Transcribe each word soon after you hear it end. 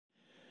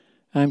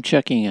I'm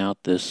checking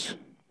out this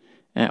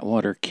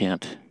Atwater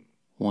Kent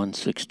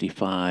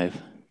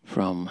 165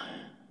 from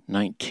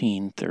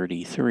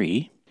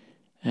 1933,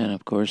 and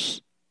of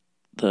course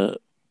the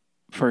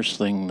first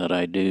thing that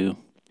I do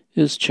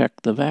is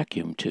check the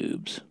vacuum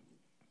tubes.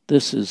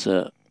 This is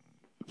a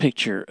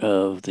picture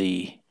of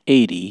the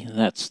 80,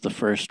 that's the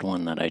first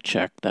one that I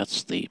checked,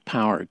 that's the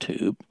power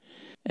tube,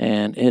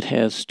 and it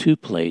has two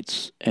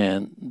plates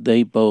and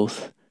they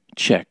both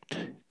checked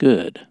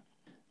good.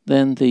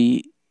 Then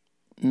the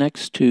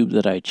next tube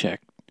that I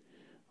checked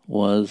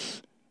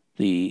was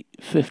the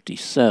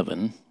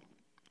 57,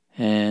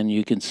 and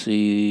you can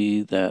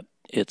see that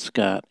it's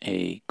got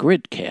a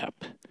grid cap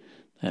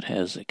that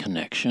has a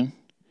connection,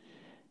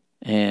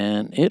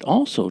 and it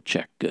also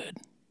checked good.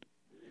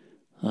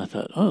 I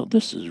thought, oh,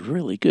 this is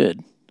really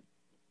good.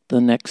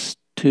 The next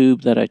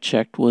tube that I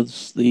checked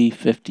was the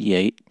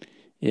 58.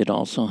 It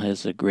also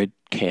has a grid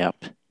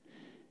cap,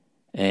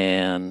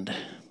 and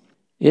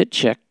it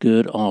checked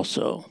good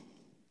also.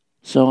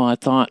 So I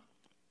thought,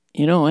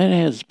 you know, it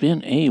has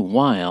been a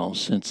while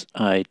since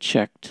I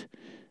checked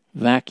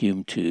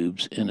vacuum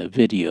tubes in a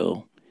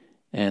video,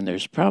 and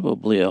there's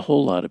probably a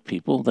whole lot of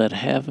people that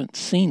haven't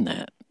seen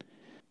that.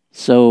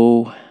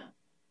 So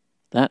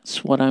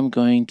that's what I'm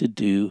going to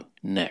do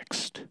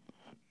next.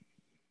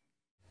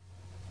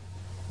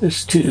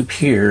 This tube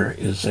here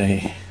is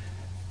a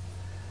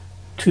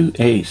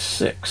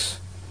 2A6,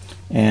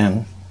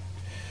 and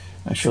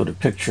I showed a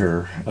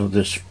picture of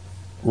this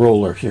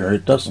roller here.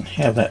 It doesn't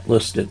have that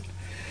listed.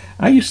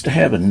 I used to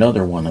have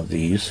another one of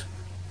these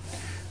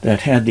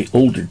that had the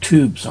older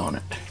tubes on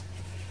it,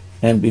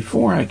 and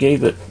before I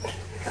gave it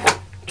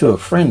to a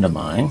friend of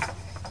mine,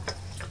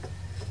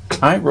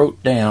 I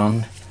wrote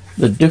down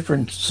the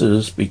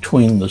differences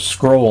between the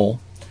scroll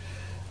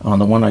on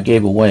the one I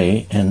gave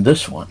away and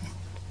this one.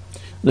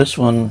 This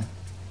one,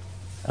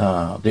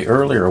 the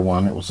earlier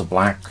one, it was a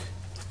black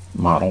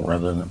model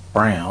rather than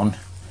brown,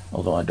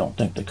 although I don't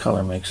think the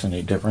color makes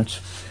any difference.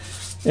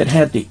 It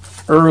had the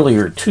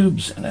earlier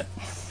tubes in it.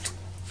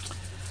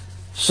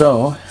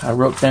 So I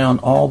wrote down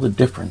all the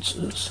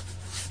differences.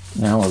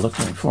 Now we're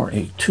looking for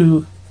a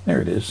there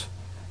it is,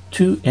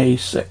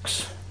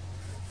 2A6,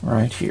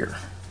 right here.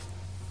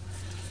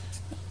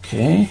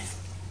 Okay,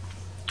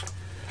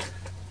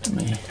 let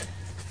me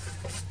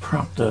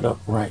prop that up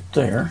right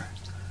there.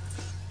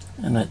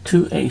 And that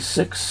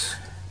 2A6,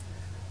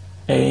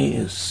 A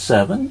is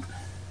 7,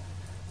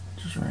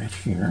 which is right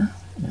here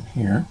and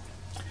here.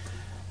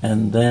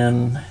 And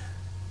then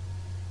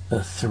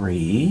a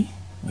 3,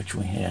 which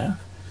we have.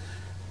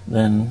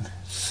 Then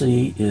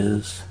C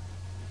is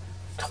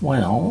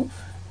 12.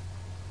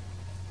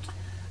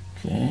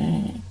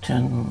 Okay,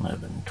 10,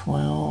 11,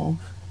 12.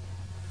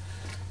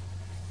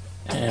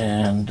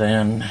 And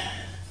then,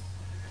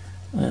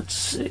 let's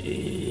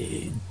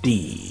see,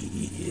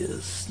 D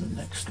is the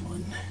next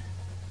one.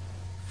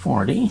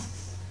 40.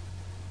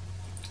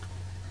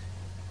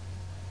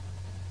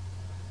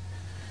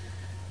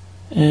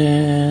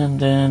 And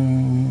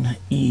then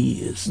E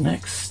is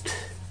next.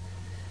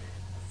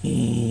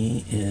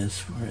 E is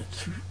for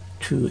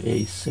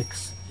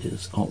 2A6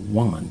 is a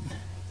 1.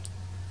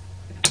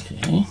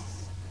 Okay.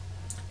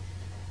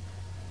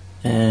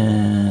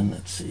 And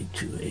let's see,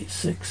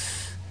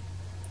 2A6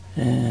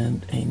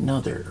 and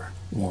another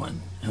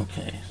 1.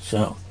 Okay,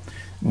 so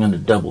I'm going to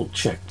double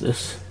check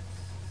this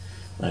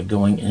by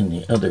going in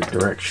the other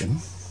direction.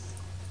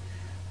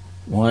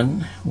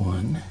 1,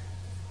 1,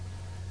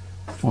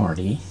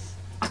 40,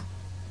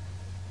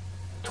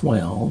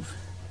 12,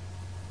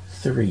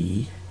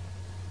 3,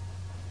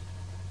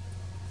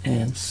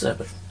 and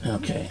 7.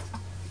 Okay.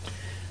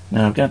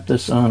 Now I've got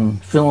this on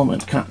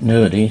filament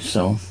continuity,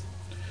 so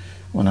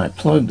when I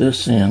plug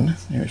this in,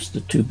 there's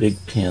the two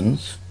big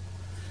pins.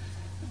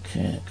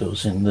 Okay, it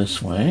goes in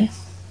this way.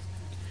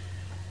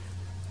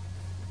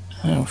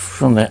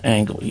 From that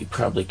angle you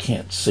probably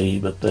can't see,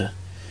 but the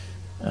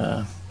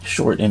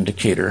short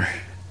indicator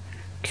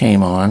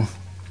came on.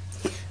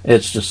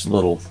 It's just a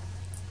little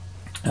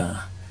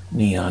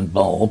neon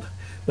bulb,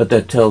 but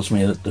that tells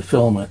me that the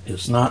filament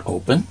is not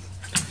open.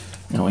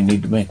 Now we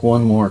need to make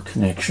one more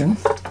connection.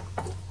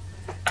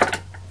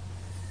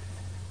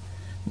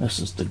 This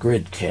is the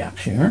grid cap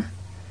here.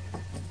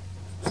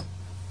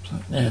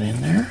 Plug that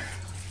in there.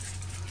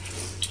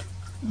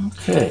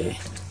 Okay.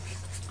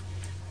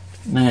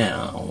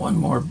 Now, one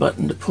more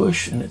button to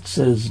push, and it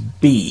says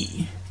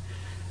B.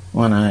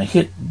 When I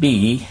hit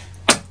B,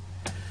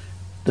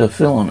 the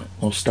filament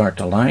will start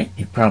to light.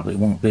 You probably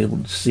won't be able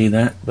to see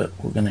that, but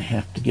we're going to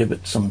have to give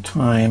it some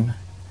time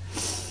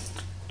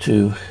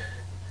to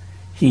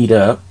heat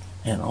up.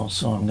 And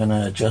also I'm going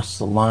to adjust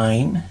the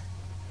line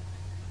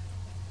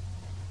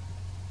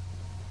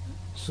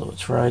so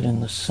it's right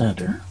in the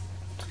center.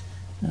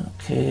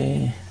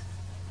 Okay.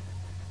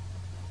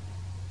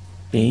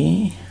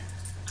 B.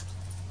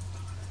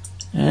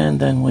 And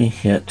then we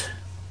hit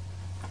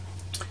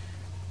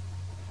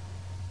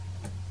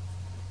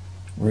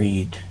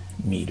read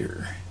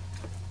meter.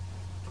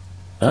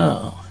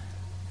 Oh,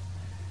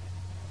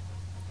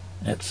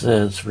 it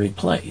says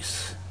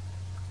replace.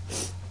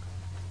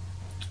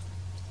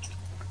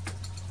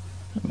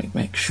 Let me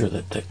make sure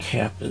that the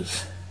cap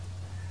is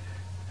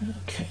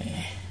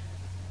okay.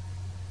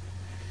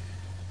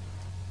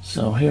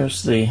 So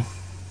here's the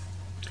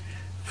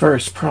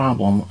first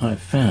problem I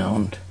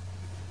found.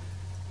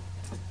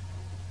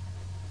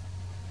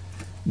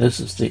 This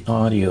is the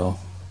audio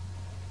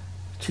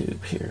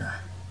tube here,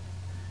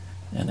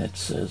 and it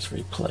says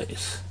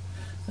replace.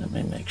 Let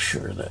me make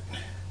sure that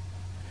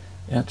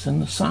it's in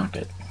the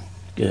socket.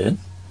 Good.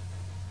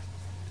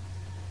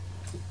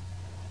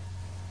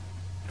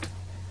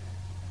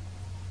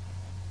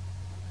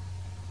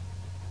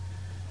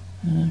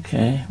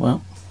 Okay,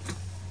 well,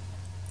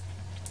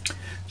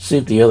 see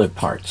the other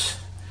parts.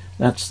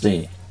 That's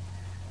the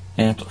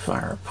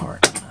amplifier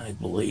part, I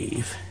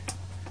believe.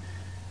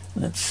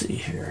 Let's see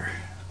here.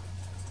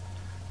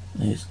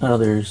 These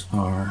others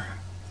are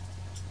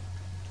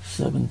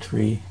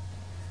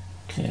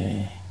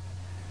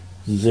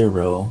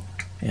 73K0.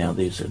 Yeah,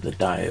 these are the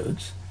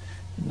diodes.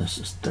 And this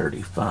is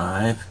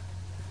 35.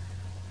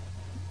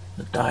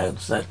 The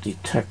diodes that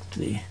detect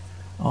the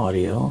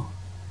audio.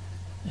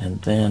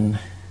 And then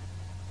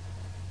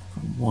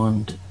from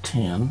 1 to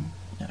 10,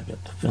 I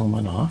got the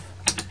filament off.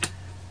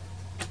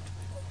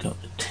 Go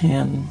to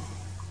 10.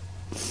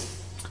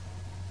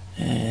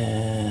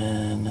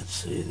 And let's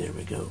see, there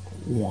we go.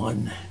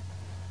 1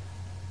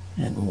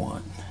 and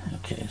 1.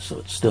 Okay, so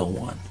it's still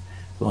 1.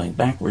 Going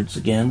backwards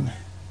again.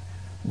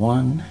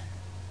 1,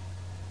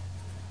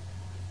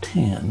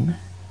 10,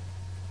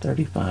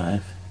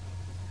 35,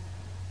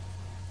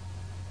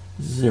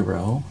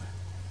 0,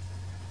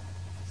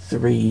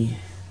 3,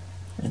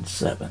 and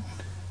 7.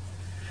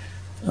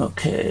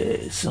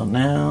 Okay, so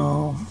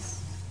now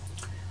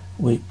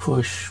we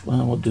push,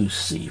 well, we'll do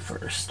C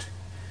first.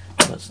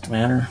 Doesn't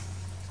matter.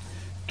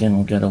 Again,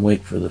 we've got to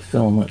wait for the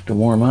filament to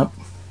warm up.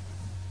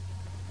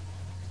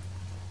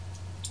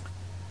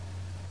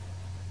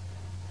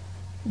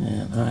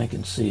 And I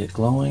can see it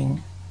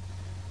glowing.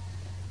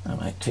 I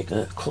might take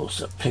a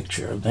close-up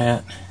picture of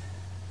that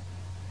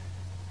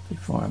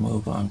before I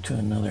move on to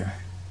another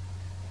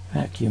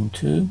vacuum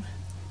tube.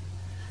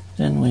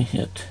 Then we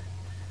hit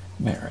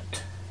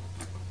merit.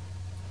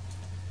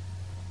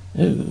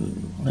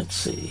 Ooh, let's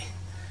see.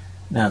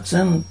 Now it's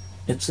in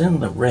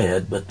the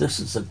red, but this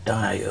is a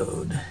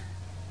diode.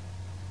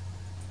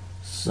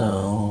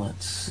 So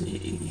let's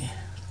see.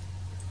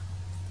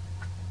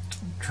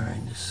 I'm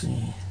trying to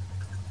see.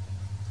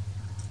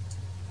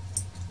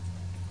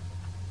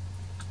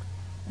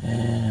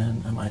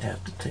 And I might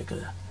have to take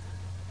a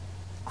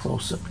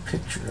close-up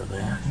picture of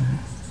that.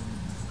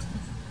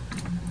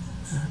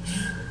 That's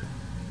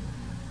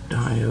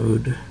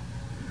diode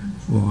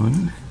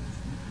 1,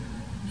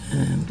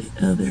 and the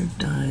other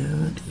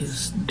diode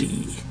is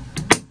D.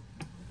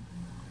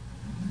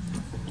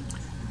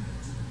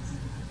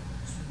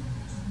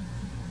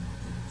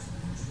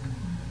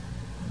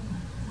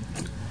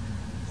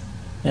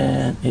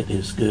 And it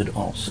is good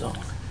also.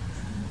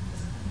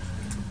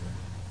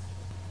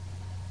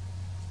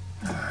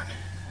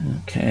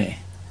 Okay.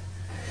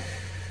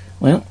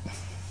 Well,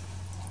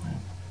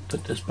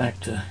 put this back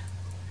to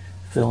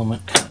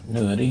filament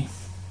continuity.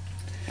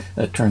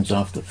 That turns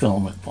off the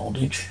filament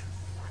voltage.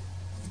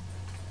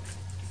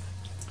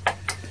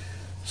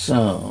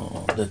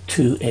 So the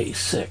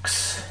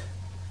 2A6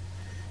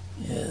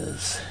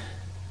 is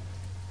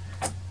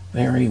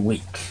very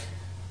weak.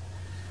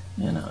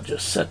 And I'll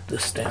just set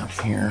this down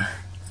here,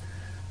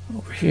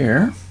 over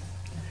here.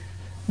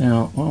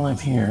 Now, while I'm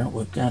here,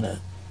 we've got a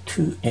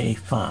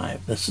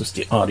 2A5. This is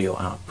the audio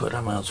output.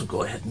 I might as well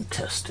go ahead and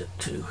test it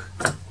too.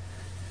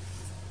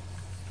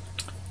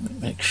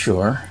 Make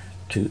sure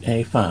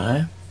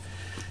 2A5.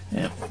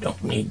 And we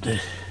don't need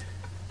the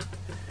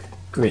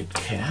grid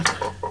cap.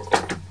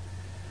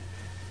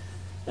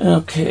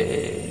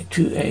 Okay,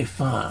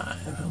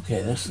 2A5.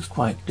 Okay, this is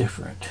quite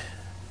different.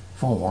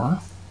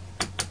 4.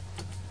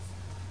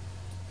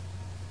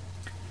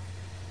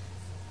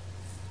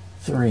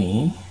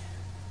 3.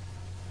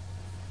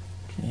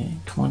 Okay,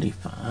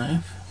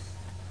 25.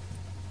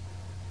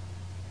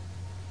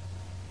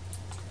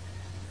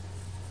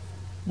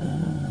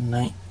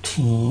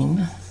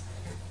 19.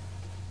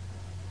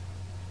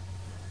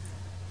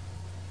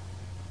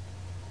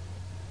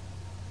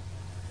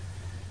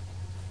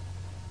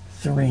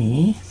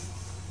 3.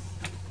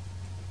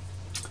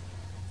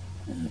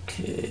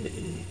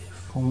 Okay,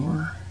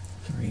 4,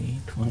 3,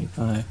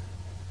 25,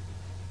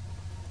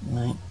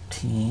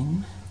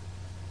 19,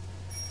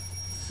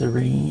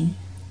 3,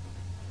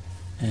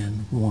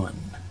 and 1.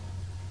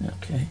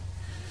 Okay,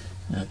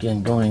 now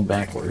again, going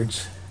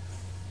backwards.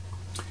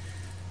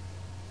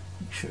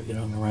 Make sure I get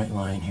on the right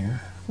line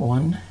here.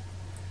 1,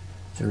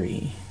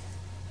 3,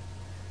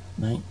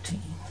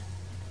 19,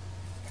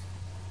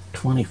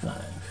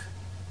 25,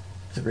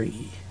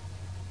 3,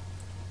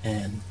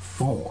 and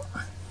 4.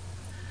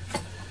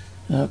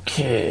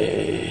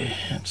 Okay,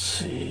 let's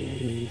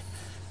see.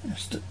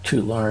 There's the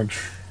 2 large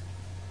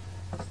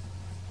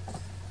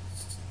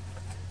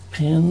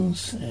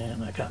pins,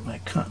 and I got my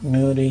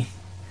continuity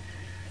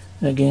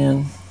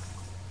again.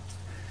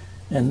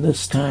 And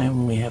this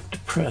time we have to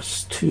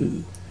press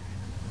 2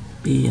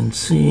 B and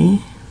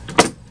C.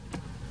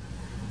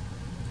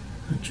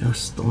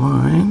 Adjust the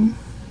line.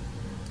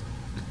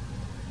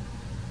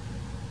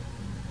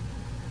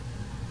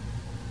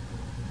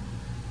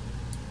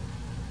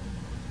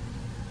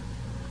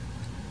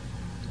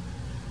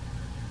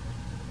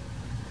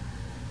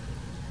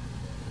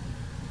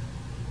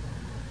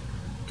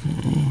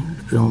 Okay,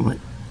 film it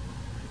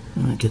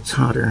when it gets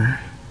hotter,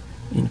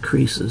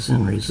 increases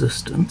in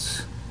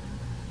resistance.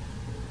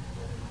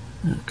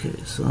 Okay,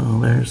 so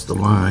there's the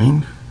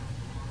line.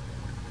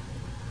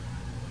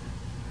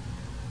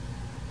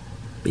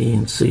 B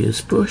and C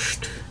is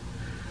pushed.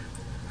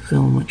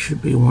 Filament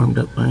should be warmed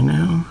up by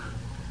now.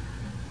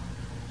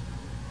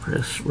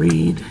 Press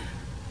read,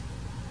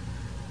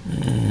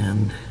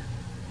 and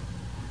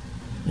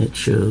it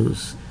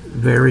shows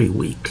very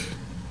weak.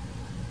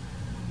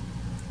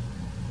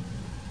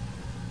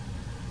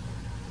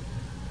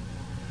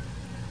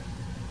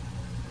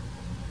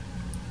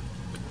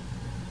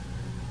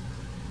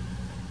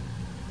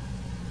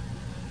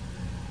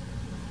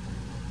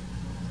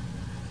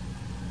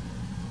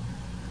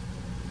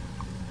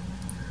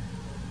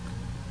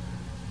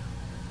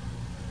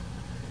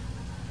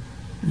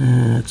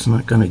 It's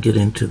not going to get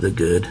into the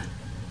good.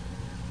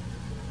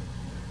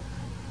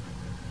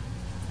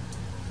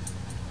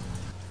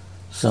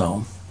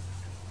 So,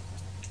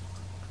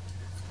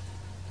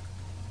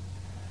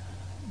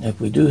 if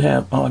we do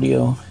have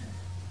audio,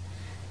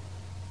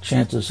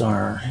 chances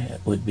are it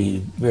would be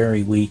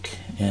very weak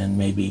and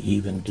maybe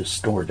even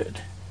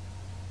distorted.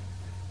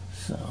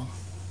 So,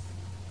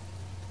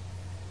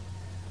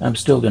 I'm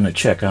still going to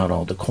check out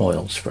all the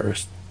coils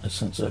first,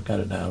 since I've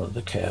got it out of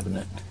the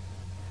cabinet.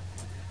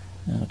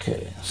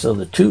 Okay, so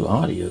the two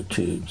audio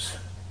tubes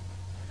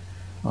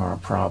are a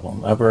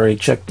problem. I've already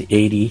checked the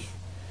 80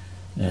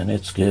 and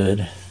it's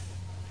good,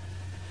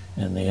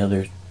 and the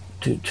other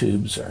two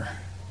tubes are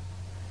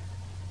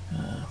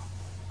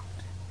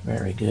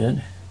very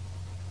good.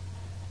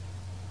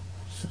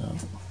 So,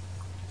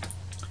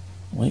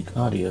 weak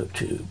audio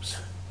tubes.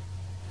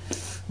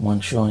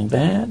 One showing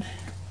bad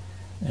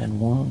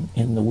and one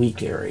in the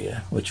weak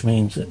area, which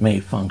means it may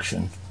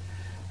function,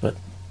 but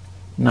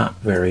not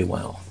very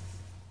well.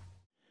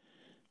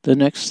 The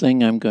next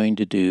thing I'm going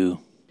to do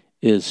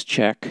is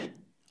check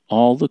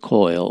all the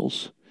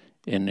coils,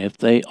 and if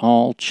they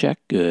all check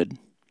good,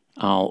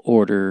 I'll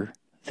order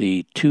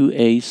the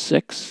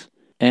 2A6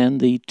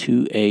 and the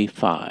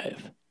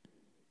 2A5.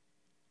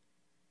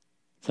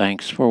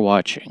 Thanks for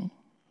watching.